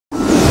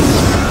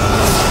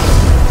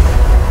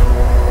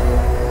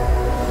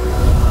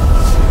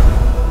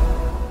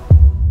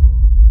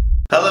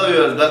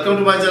welcome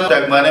to my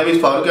channel. My name is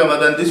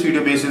Faucets and this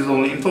video basis is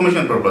only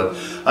information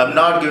purpose. I'm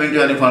not giving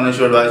you any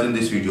financial advice in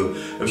this video.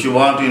 If you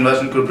want to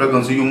invest in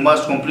cryptocurrency, you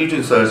must complete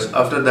research.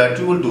 After that,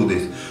 you will do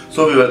this.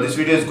 So this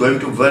video is going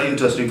to be very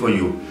interesting for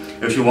you.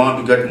 If you want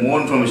to get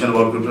more information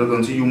about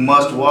cryptocurrency, you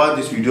must watch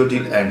this video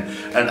till end.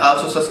 And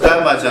also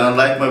subscribe my channel,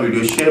 like my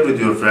video, share with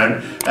your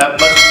friend,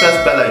 and must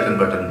press bell icon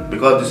button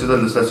because this is a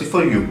necessity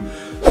for you.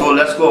 So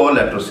let's go over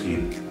laptop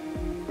screen.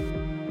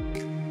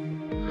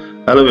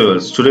 Hello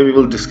viewers, today we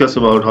will discuss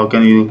about how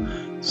can you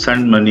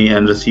send money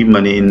and receive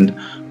money in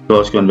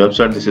Dogecoin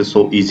website. This is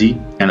so easy,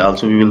 and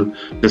also we will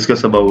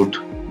discuss about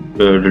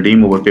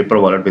redeem over paper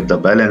wallet with the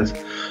balance.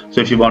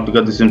 So if you want to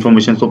get this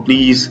information, so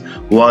please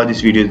watch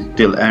this video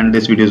till end.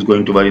 This video is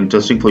going to be very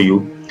interesting for you.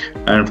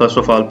 And first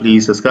of all,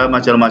 please subscribe my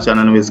channel. My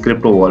channel is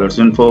crypto wallets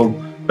info.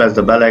 Press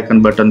the bell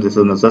icon button. This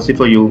is necessary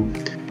for you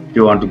if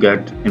you want to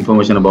get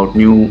information about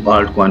new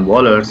altcoin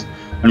wallets.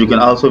 And you can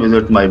also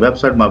visit my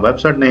website. My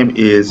website name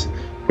is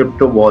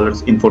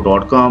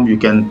cryptowalletsinfo.com. You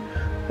can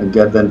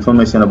get the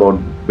information about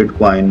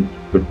Bitcoin,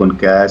 Bitcoin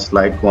Cash,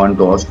 Litecoin,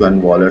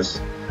 Dogecoin wallets.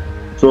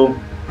 So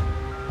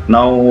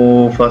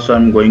now first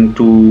I'm going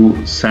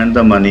to send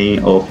the money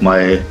of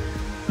my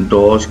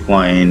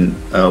Dogecoin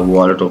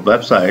wallet of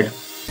website.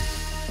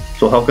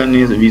 So how can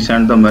we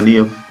send the money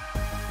of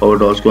our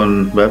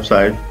Dogecoin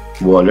website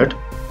wallet?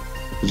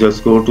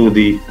 Just go to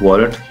the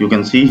wallet. You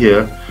can see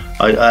here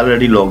I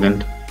already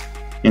logged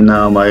in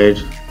my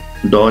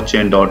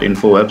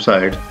Dogechain.info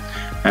website,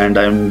 and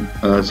I'm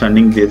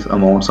sending this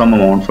amount, some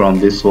amount from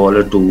this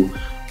wallet to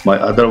my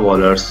other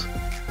wallets,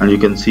 and you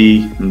can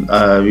see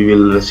we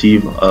will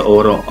receive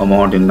overall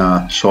amount in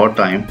a short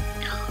time.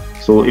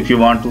 So if you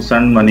want to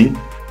send money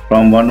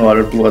from one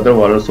wallet to other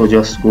wallet, so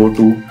just go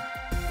to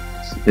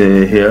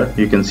here.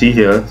 You can see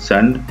here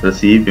send,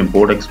 receive,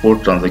 import,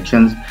 export,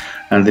 transactions,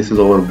 and this is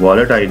our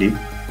wallet ID.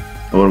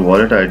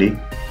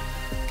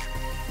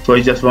 So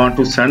I just want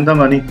to send the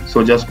money,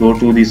 so just go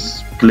to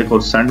this, click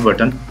on send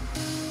button.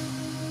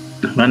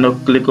 When you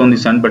click on the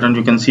send button,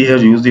 you can see here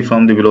use the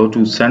from the below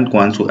to send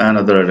coins to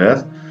another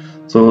address.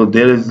 So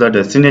there is the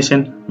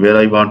destination where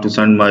I want to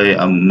send my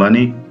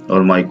money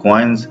or my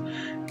coins,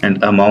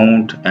 and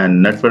amount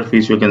and network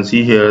fees. You can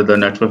see here the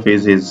network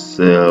fees is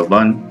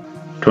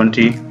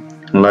 120,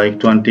 like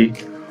 20.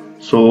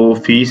 So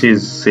fees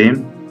is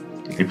same.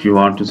 If you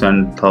want to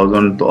send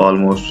 1,000,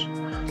 almost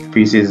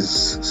fees is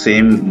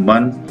same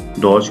 1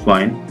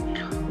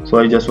 Dogecoin. So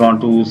I just want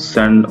to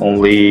send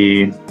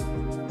only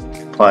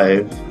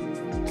 5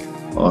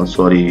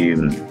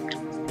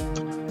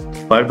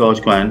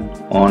 Dogecoin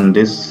on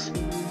this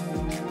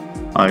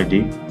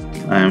ID.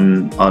 I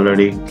am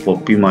already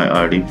copy my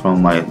ID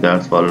from my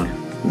that's wallet.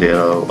 There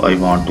I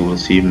want to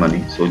receive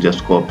money, so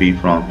just copy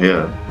from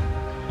here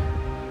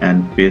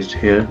and paste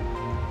here.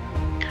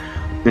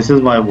 This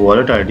is my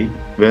wallet ID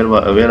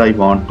where I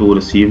want to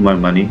receive my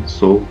money.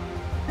 So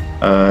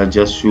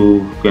just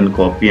you can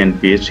copy and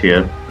paste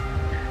here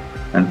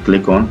and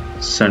click on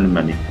send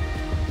money,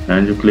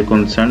 and you click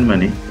on send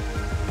money.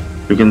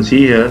 You can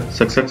see here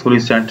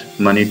successfully sent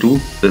money to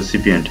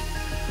recipient.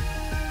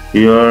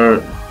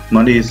 Your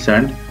money is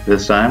sent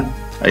this time.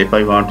 If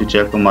I want to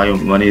check my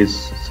money is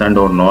sent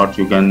or not,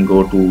 you can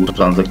go to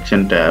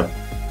transaction tab,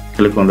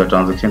 click on the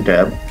transaction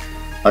tab.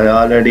 I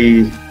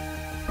already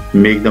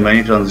make the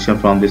money transaction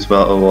from this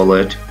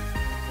wallet,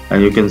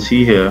 and you can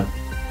see here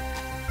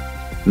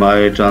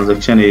my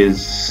transaction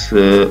is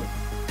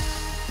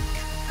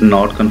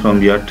not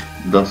confirmed yet.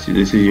 Thus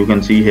this is, you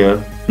can see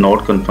here,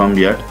 not confirmed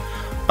yet.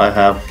 I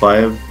have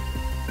 5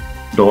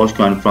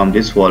 Dogecoin from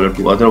this wallet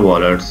to other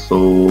wallets,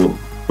 so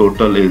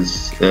total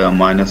is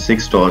minus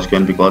 6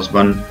 Dogecoin because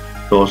 1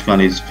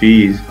 Dogecoin is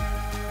fees.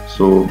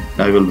 So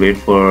I will wait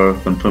for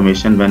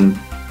confirmation. When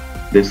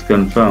this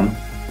confirm,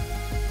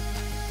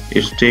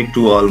 it take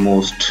to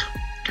almost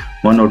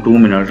 1 or 2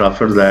 minutes.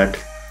 After that,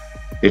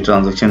 a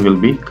transaction will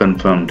be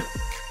confirmed.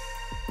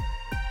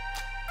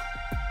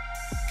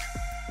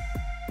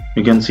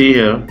 You can see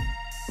here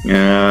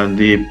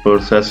the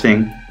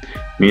processing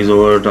means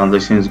our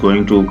transaction is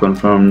going to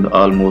confirm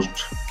almost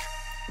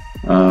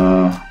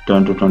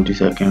 10 to 20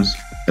 seconds,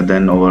 and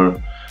then our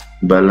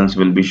balance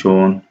will be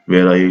shown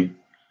where I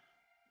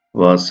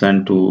was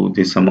sent to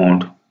this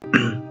amount.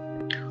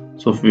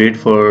 So wait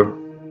for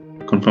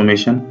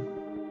confirmation.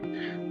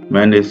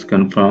 When it's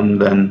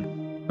confirmed,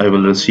 then I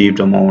will receive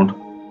the amount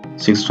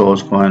 6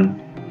 Dogecoin,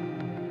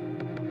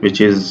 which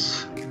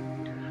is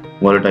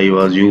wallet I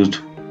was used.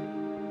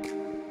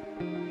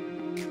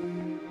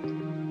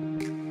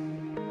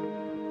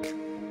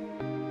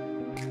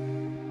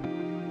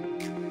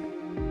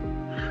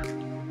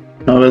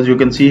 Now as you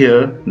can see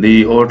here,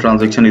 the our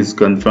transaction is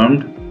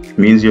confirmed,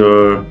 means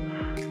your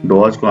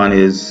Dogecoin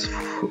is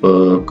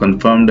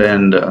confirmed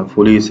and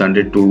fully sent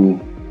it to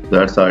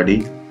that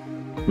ID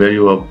where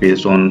you have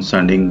based on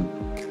sending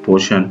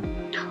portion.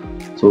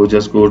 So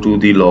just go to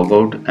the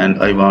logout,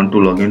 and I want to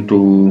log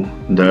into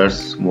that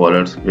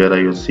wallet where I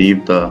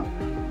received the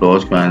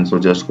Dogecoin. So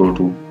just go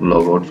to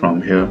logout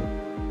from here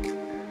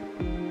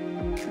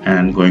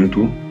and going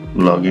to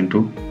log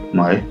into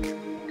my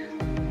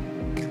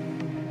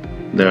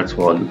that's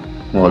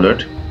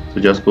wallet. So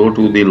just go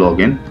to the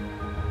login.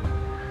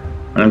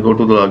 When I go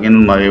to the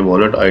login, my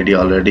wallet ID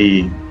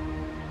already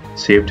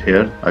saved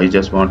here. I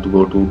just want to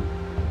go to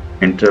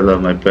enter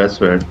my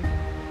password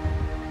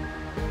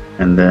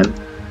and then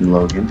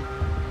login.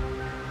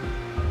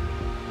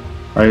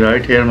 I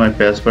write here my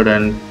password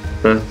and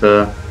press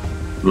the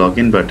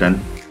login button.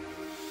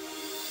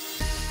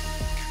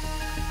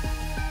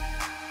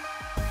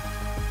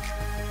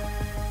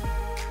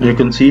 You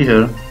can see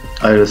here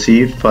I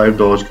received 5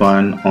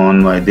 Dogecoin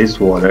on my this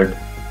wallet,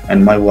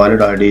 and my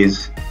wallet ID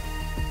is,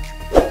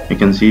 you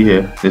can see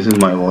here, this is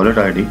my wallet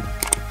ID.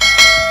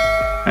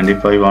 And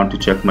if I want to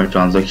check my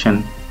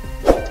transaction,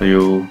 so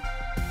you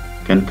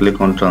can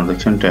click on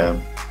transaction tab.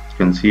 You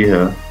can see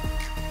here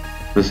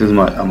this is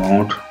my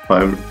amount,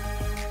 5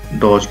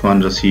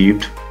 Dogecoin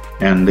received,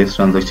 and this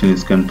transaction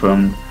is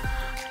confirmed.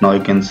 Now I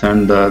can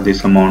send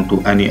this amount to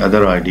any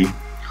other ID.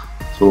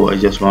 So I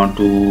just want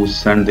to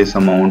send this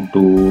amount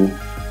to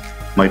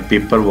my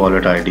paper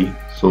wallet ID.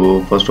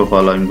 So first of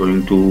all, I'm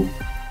going to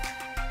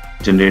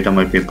generate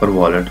my paper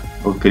wallet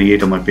or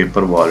create my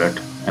paper wallet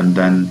and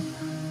then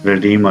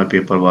redeem my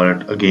paper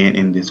wallet again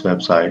in this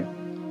website.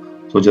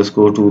 So just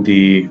go to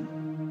the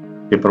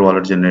paper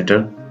wallet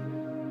generator.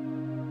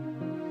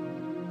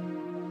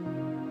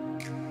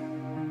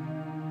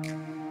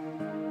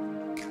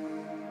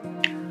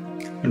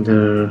 In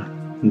the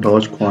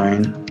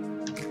Dogecoin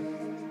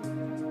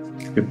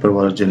paper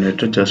wallet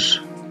generator,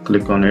 just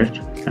click on it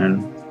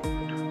and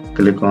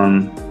click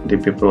on the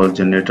paper wallet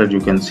generator. You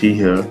can see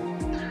here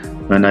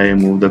when I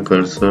move the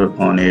cursor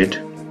on it,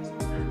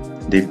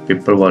 the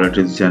paper wallet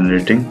is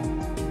generating.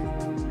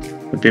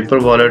 The paper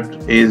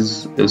wallet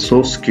is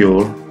so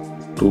secure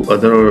to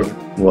other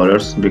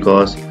wallets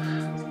because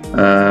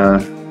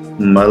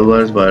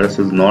malware virus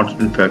is not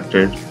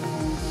infected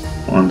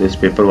on this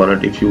paper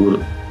wallet. If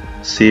you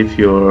save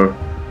your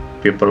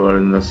paper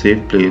wallet in a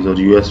safe place or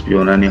USB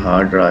on any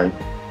hard drive,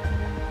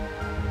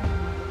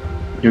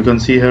 you can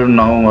see here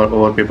now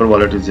our paper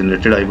wallet is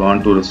generated. I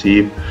want to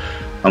receive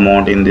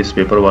amount in this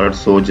paper wallet,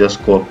 so just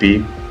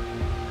copy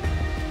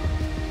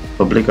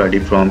public ID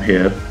from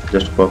here,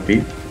 just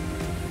copy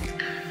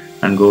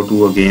and go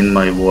to again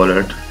my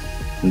wallet,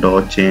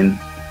 Dogechain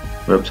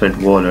website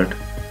wallet,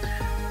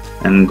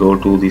 and go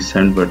to the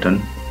send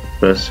button,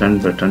 press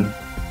send button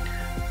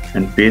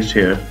and paste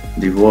here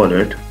the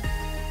wallet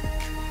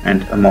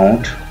and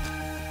amount.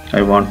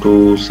 I want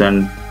to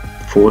send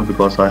 4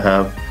 because I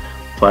have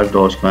 5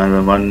 Dogecoin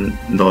and 1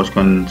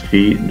 Dogecoin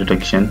fee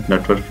detection,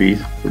 network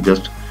fees. So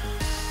just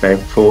type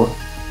 4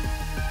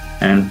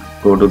 and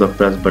go to the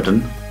press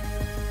button,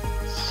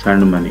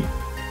 send money.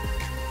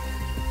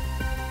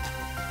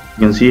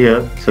 You can see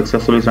here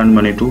successfully send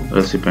money to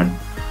recipient,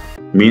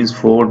 means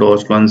 4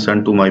 Dogecoin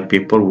sent to my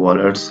paper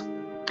wallets,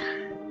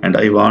 and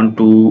I want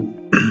to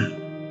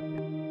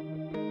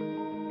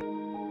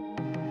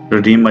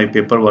redeem my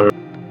paper wallet.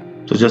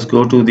 So just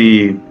go to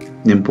the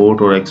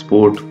import or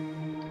export.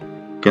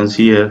 You can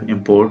see here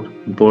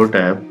import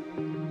tab,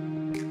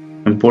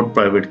 import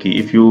private key.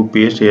 If you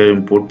paste here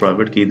import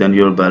private key, then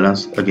your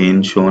balance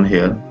again shown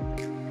here,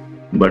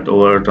 but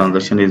our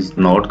transaction is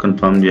not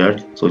confirmed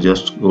yet. So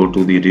just go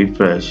to the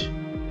refresh.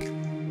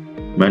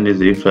 When is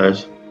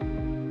refresh,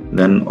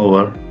 then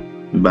our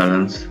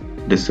balance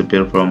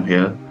disappear from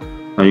here.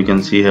 Now you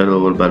can see here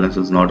our balance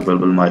is not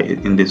available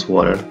in this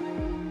wallet.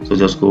 So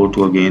just go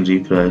to again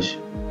refresh.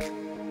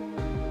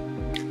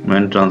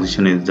 When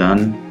transaction is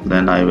done,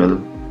 then I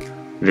will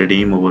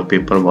redeem our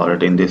paper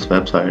wallet in this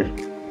website.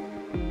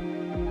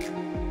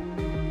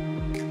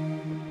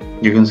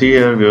 You can see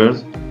here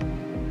viewers,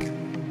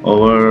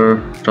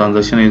 our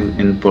transaction is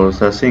in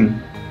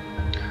processing.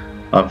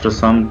 After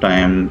some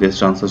time this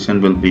transaction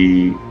will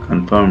be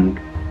confirmed.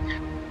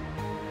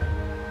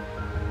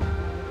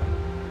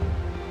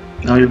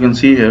 Now you can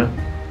see here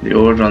the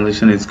our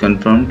transaction is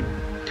confirmed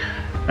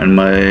and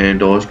my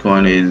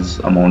Dogecoin is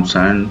amount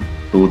sent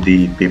to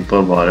the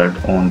paper wallet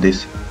on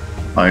this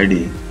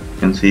ID. You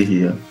can see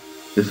here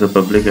this is a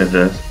public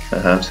address I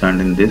have sent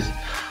in this.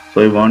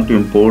 So I want to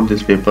import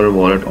this paper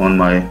wallet on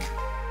my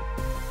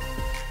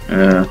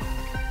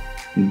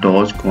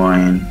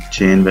Dogecoin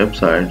chain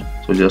website.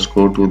 So just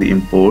go to the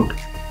import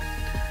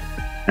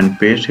and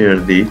paste here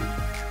the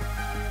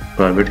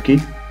private key.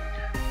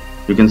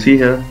 You can see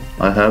here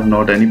I have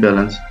not any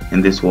balance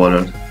in this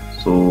wallet,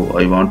 so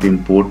I want to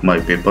import my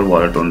paper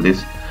wallet on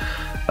this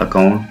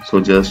account. So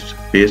just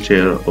paste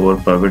here our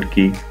private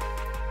key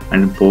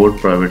and import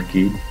private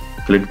key,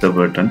 click the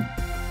button.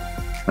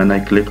 When I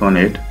click on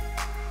it,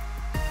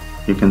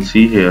 you can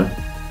see here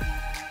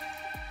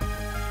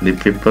the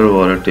paper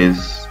wallet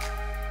is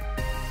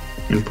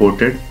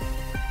imported,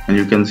 and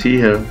you can see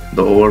here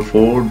the over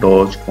 4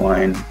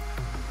 Dogecoin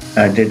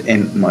added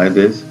in my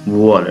this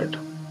wallet.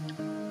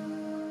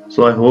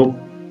 So I hope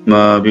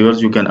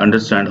viewers you can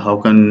understand how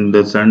can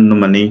they send the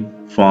money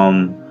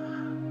from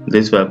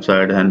this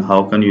website and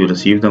how can you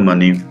receive the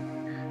money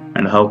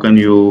and how can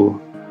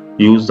you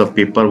use the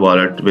paper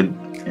wallet with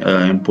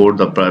import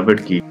the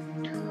private key.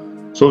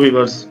 So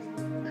viewers,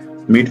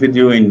 meet with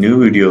you in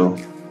new video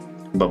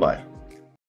Bye bye.